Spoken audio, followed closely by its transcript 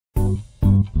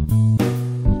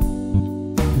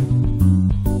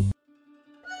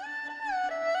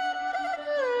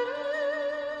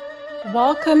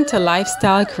Welcome to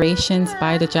Lifestyle Creations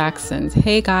by the Jacksons.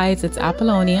 Hey guys, it's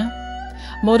Apollonia.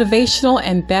 Motivational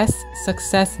and best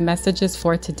success messages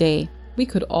for today. We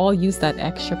could all use that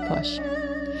extra push.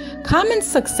 Common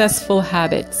successful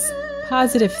habits: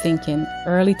 positive thinking,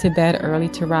 early to bed, early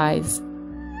to rise.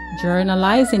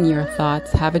 Journalizing your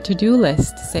thoughts, have a to-do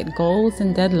list, set goals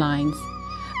and deadlines.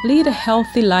 Lead a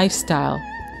healthy lifestyle.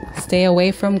 Stay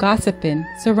away from gossiping.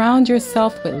 Surround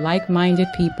yourself with like-minded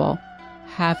people.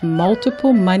 Have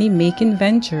multiple money-making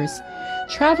ventures.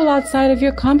 Travel outside of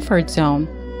your comfort zone.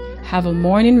 Have a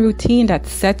morning routine that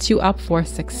sets you up for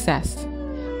success.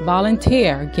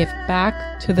 Volunteer, give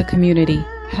back to the community,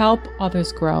 help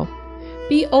others grow.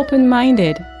 Be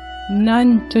open-minded,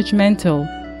 non-judgmental.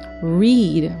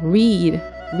 Read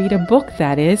a book,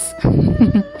 that is.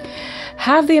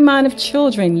 Have the amount of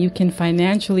children you can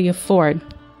financially afford.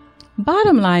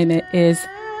 Bottom line is,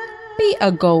 be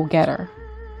a go-getter.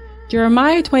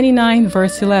 Jeremiah 29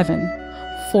 verse 11.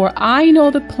 For I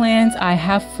know the plans I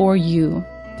have for you,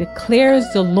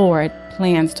 declares the Lord,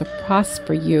 plans to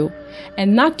prosper you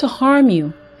and not to harm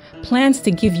you, plans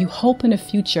to give you hope in the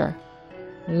future.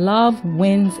 Love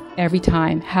wins every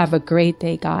time. Have a great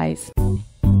day, guys.